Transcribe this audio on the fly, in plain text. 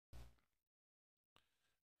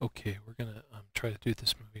Okay, we're going to try to do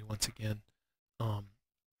this movie once again. I'm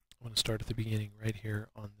going to start at the beginning right here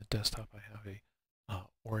on the desktop. I have a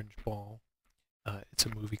orange ball. It's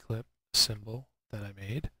a movie clip symbol that I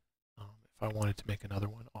made. If I wanted to make another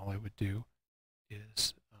one, all I would do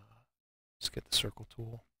is just get the circle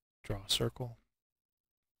tool, draw a circle,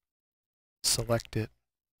 select it,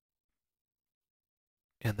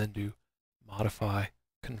 and then do modify,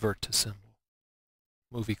 convert to symbol,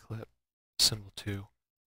 movie clip, symbol 2,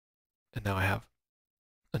 and now I have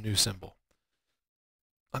a new symbol.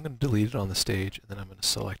 I'm going to delete it on the stage, and then I'm going to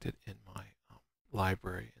select it in my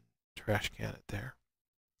library and trash can it there.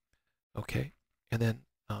 Okay, and then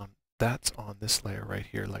that's on this layer right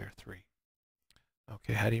here, layer 3.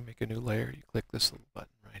 Okay, how do you make a new layer? You click this little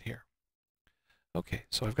button right here. Okay,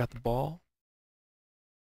 so I've got the ball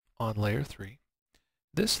on layer 3.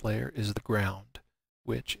 This layer is the ground,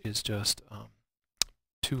 which is just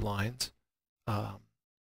 2 lines, a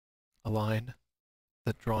line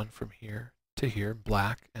that's drawn from here to here in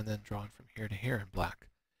black, and then drawn from here to here in black.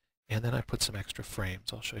 And then I put some extra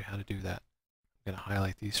frames. I'll show you how to do that. I'm going to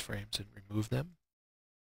highlight these frames and remove them.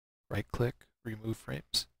 Right-click, remove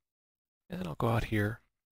frames. And then I'll go out here,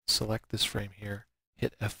 select this frame here,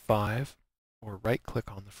 hit F5, or right-click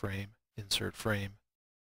on the frame, insert frame,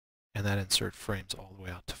 and that insert frames all the way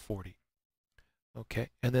out to 40.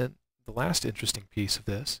 Okay, and then the last interesting piece of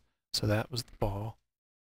this, so that was the ball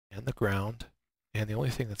and the ground, and the only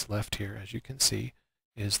thing that's left here, as you can see,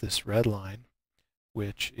 is this red line,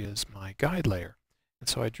 which is my guide layer. And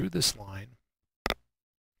so I drew this line,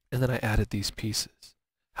 and then I added these pieces.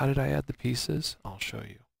 How did I add the pieces? I'll show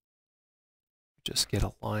you. Just get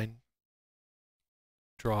a line,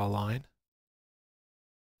 draw a line,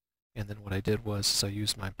 and then what I did was I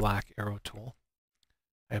used my black arrow tool.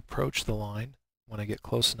 I approach the line. When I get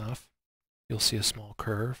close enough, you'll see a small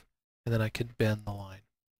curve, and then I can bend the line.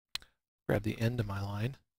 Grab the end of my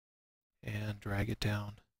line and drag it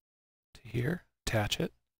down to here, attach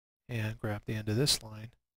it, and grab the end of this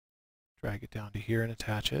line, drag it down to here and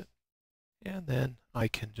attach it, and then I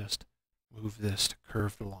can just move this to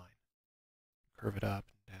curve the line. Curve it up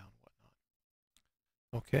and down,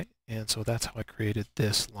 whatnot. Okay, and so that's how I created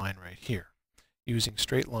this line right here, using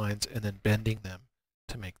straight lines and then bending them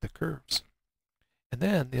to make the curves. And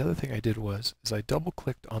then the other thing I did was I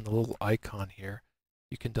double-clicked on the little icon here.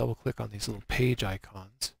 You can double-click on these little page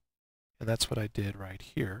icons, and that's what I did right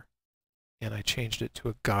here. And I changed it to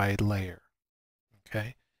a guide layer.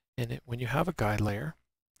 Okay, and when you have a guide layer,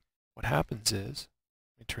 what happens is,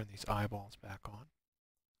 let me turn these eyeballs back on.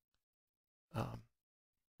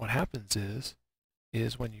 What happens is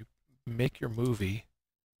when you make your movie,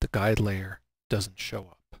 the guide layer doesn't show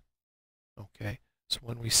up. Okay, so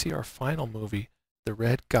when we see our final movie, the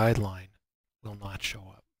red guideline will not show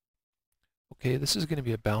up. Okay, this is going to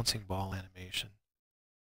be a bouncing ball animation.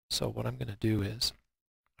 So what I'm going to do is,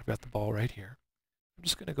 I've got the ball right here. I'm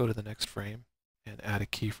just going to go to the next frame and add a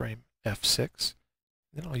keyframe, F6.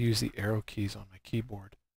 Then I'll use the arrow keys on my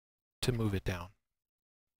keyboard to move it down.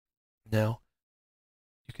 Now,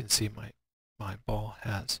 you can see my ball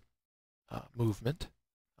has movement.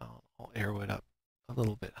 I'll arrow it up a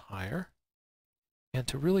little bit higher. And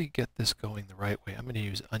to really get this going the right way, I'm going to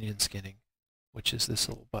use onion skinning, which is this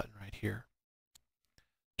little button right here.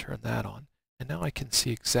 Turn that on, and now I can see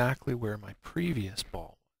exactly where my previous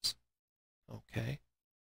ball was. Okay,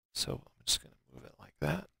 so I'm just going to move it like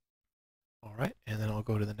that. All right, and then I'll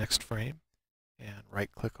go to the next frame and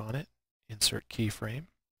right-click on it, insert keyframe,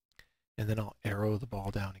 and then I'll arrow the ball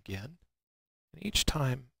down again. And each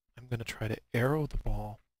time I'm going to try to arrow the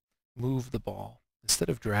ball, move the ball, instead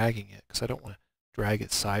of dragging it, because I don't want to drag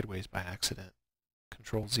it sideways by accident.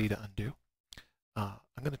 Control Z to undo. I'm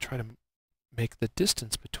going to try to make the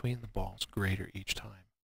distance between the balls greater each time.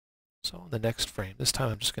 So on the next frame, this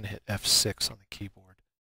time I'm just going to hit F6 on the keyboard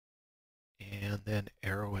and then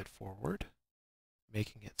arrow it forward,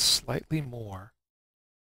 making it slightly more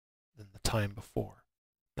than the time before.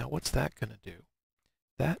 Now what's that going to do?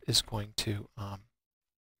 That is going to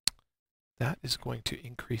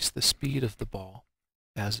increase the speed of the ball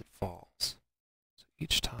as it falls. So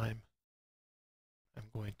each time I'm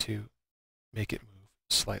going to make it move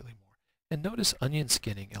slightly more. And notice onion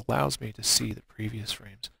skinning allows me to see the previous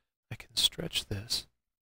frames. I can stretch this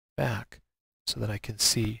back so that I can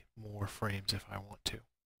see more frames if I want to.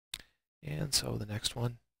 And so the next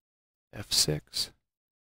one, F6,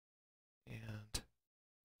 and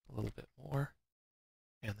a little bit more.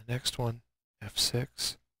 And the next one,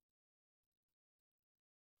 F6,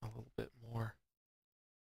 a little bit more.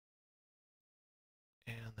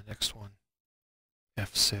 And the next one,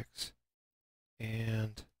 F6,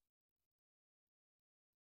 and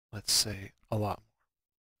let's say, a lot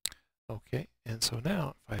more. Okay, and so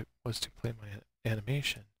now if I was to play my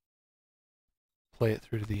animation, play it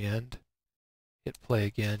through to the end, hit play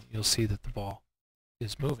again, you'll see that the ball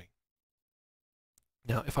is moving.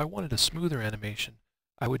 Now, if I wanted a smoother animation,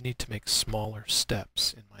 I would need to make smaller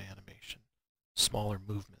steps in my animation, smaller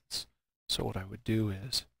movements. So what I would do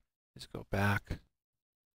is go back and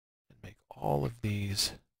make all of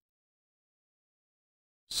these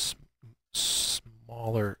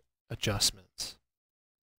smaller adjustments.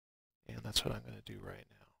 And that's what I'm going to do right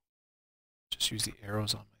now. Just use the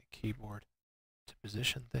arrows on my keyboard to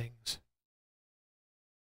position things.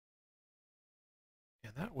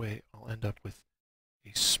 And that way I'll end up with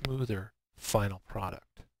a smoother final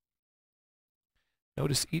product.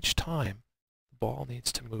 Notice each time the ball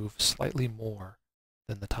needs to move slightly more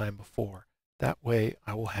than the time before. That way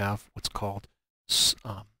I will have what's called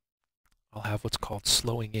slowing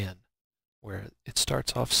in, where it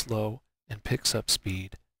starts off slow and picks up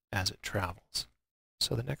speed as it travels.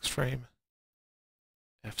 So the next frame,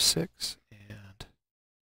 F6, and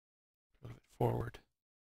move it forward.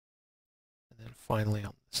 And then finally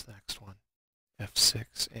on this next one,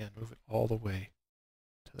 F6, and move it all the way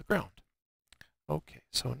to the ground. Okay,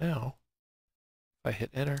 so now if I hit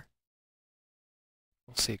enter,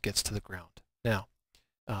 we'll see it gets to the ground. Now,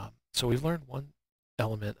 so we've learned one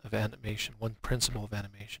element of animation, one principle of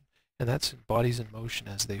animation, and that's in bodies in motion.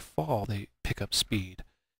 As they fall, they pick up speed,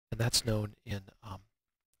 and that's known in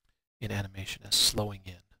animation as slowing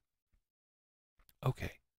in.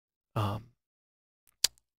 Okay. All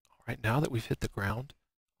right, now that we've hit the ground,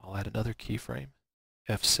 I'll add another keyframe,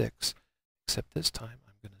 F6, except this time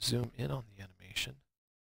I'm going to zoom in on the animation,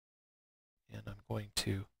 and I'm going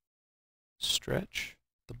to stretch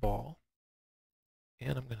the ball,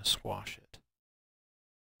 and I'm going to squash it.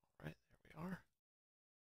 All right, there we are.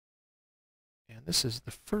 And this is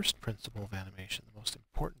the first principle of animation, the most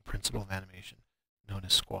important principle of animation, known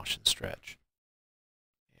as squash and stretch.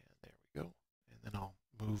 And there we go. And then I'll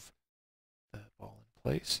move the ball in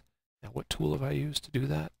place. Now, what tool have I used to do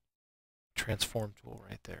that? Transform tool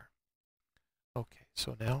right there. Okay,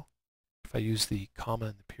 so now if I use the comma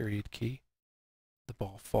and the period key, the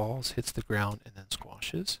ball falls, hits the ground, and then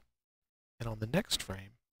squashes. And on the next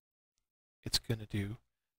frame, it's going to do,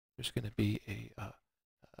 there's going to be a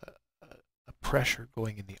pressure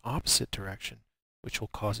going in the opposite direction, which will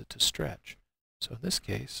cause it to stretch. So in this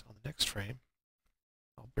case, on the next frame,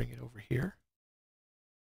 I'll bring it over here,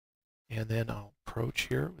 and then I'll approach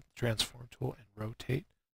here with the transform tool and rotate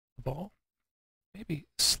the ball. Maybe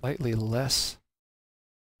slightly less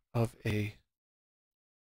of a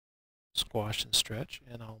squash and stretch,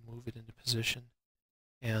 and I'll move it into position,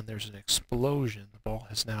 and there's an explosion. The ball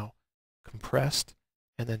has now compressed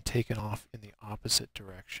and then taken off in the opposite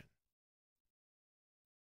direction.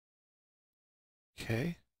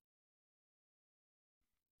 Okay.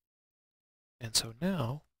 And so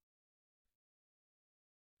now,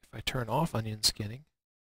 if I turn off onion skinning,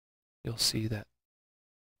 you'll see that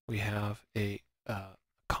we have a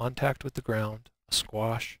contact with the ground, a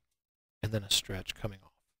squash, and then a stretch coming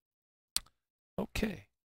off. Okay,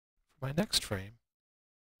 for my next frame,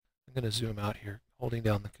 I'm going to zoom out here, holding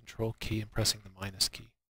down the control key and pressing the minus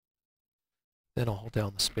key. Then I'll hold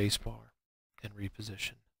down the space bar and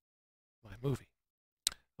reposition my movie.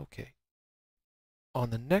 Okay, on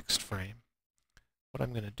the next frame, what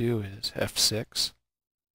I'm going to do is F6.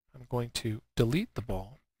 I'm going to delete the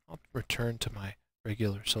ball. I'll return to my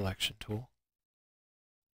regular selection tool,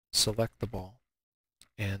 select the ball,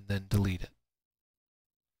 and then delete it.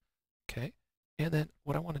 Okay, and then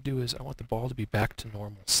what I want to do is I want the ball to be back to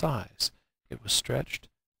normal size. It was stretched,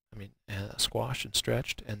 squashed and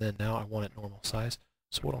stretched, and then now I want it normal size.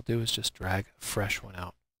 So what I'll do is just drag a fresh one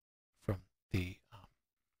out from the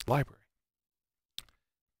library.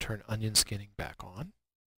 Turn onion skinning back on,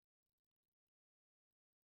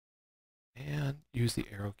 and use the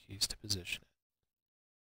arrow keys to position it.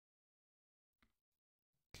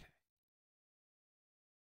 Okay.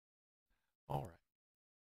 All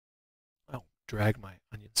right. I'll drag my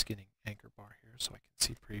onion skinning anchor bar here so I can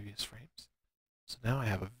see previous frames. So now I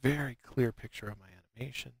have a very clear picture of my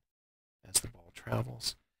animation as the ball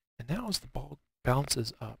travels. And now as the ball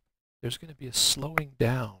bounces up, there's going to be a slowing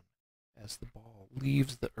down as the ball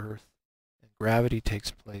leaves the earth and gravity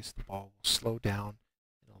takes place. The ball will slow down,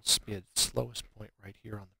 and it'll be at its slowest point right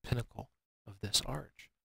here on the pinnacle of this arch.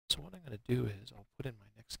 So what I'm going to do is I'll put in my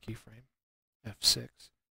next keyframe, F6,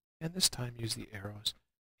 and this time use the arrows,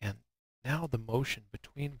 and now the motion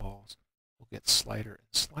between balls will get slighter and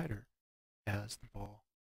slighter as the ball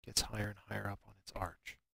gets higher and higher up on its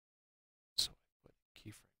arch. So I put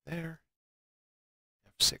keyframe there,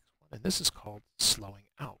 F6 one. And this is called slowing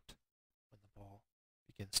out, when the ball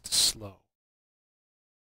begins to slow.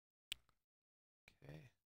 Okay.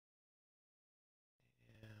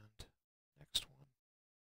 And next one.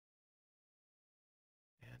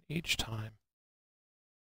 And each time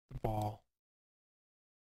the ball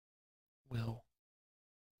will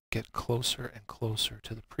get closer and closer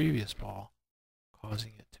to the previous ball,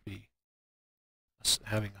 causing it to be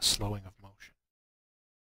having a slowing of motion.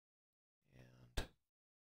 And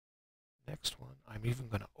next one, I'm even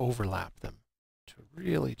going to overlap them to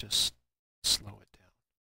really just slow it down.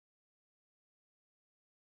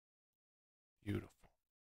 Beautiful.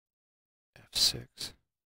 F6.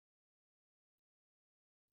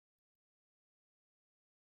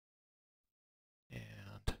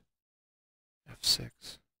 And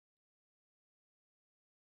F6.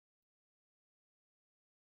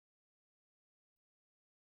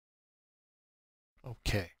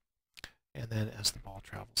 Okay, and then as the ball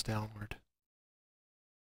travels downward,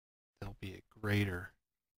 there'll be a greater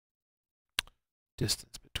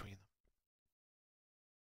distance between them.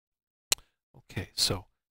 Okay, so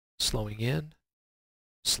slowing in,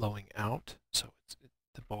 slowing out, so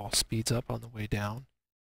the ball speeds up on the way down.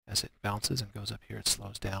 As it bounces and goes up here, it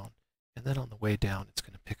slows down, and then on the way down, it's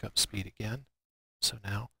going to pick up speed again. So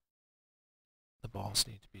now the balls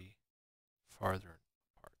need to be farther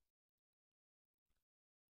apart.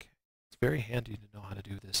 Okay. It's very handy to know how to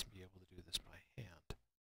do this and be able to do this by hand.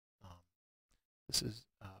 This is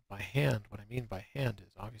by hand. What I mean by hand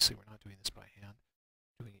is, obviously we're not doing this by hand,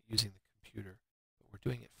 we're doing it using the computer, but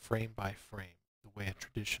we're doing it frame by frame, the way a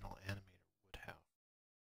traditional animator would have.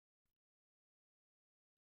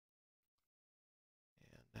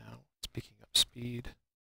 And now it's picking up speed.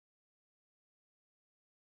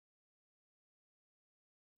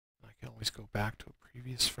 I can always go back to a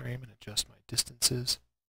previous frame and adjust my distances.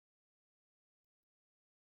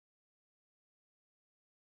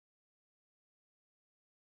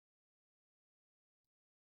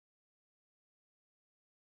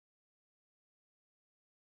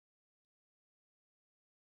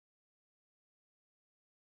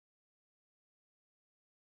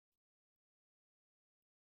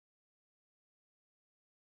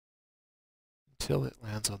 Until it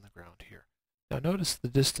lands on the ground here. Now notice the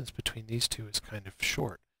distance between these two is kind of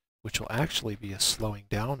short, which will actually be a slowing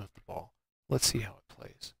down of the ball. Let's see how it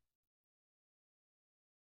plays.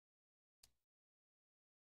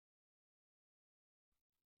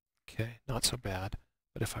 Okay, not so bad,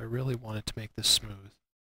 but if I really wanted to make this smooth,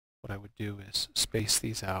 what I would do is space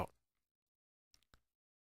these out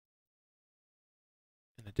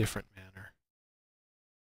in a different manner.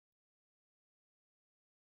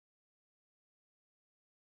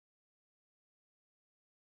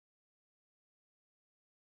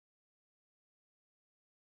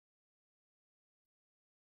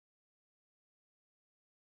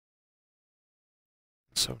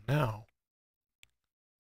 So now,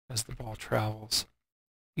 as the ball travels,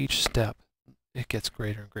 each step, it gets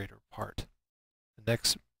greater and greater apart. The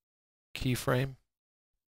next keyframe,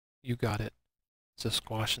 you got it. It's a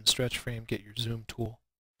squash and stretch frame. Get your zoom tool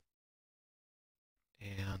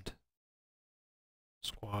and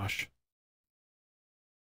squash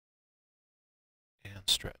and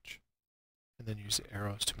stretch. And then use the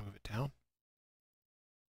arrows to move it down.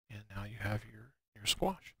 And now you have your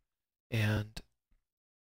squash. And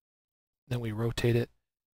then we rotate it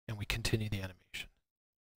and we continue the animation.